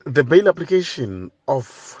The bail application of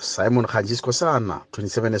Simon Khanjiskosana,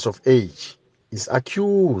 27 years of age, is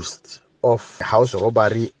accused of house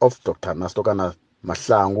robbery of Dr. Esther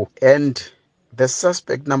Mahlangu, and the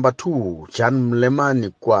suspect number 2, Jan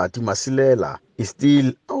Mlemani Kwati Masilela, is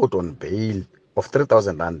still out on bail of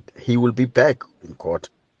 3,000 rand. He will be back in court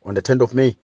on the 10th of May.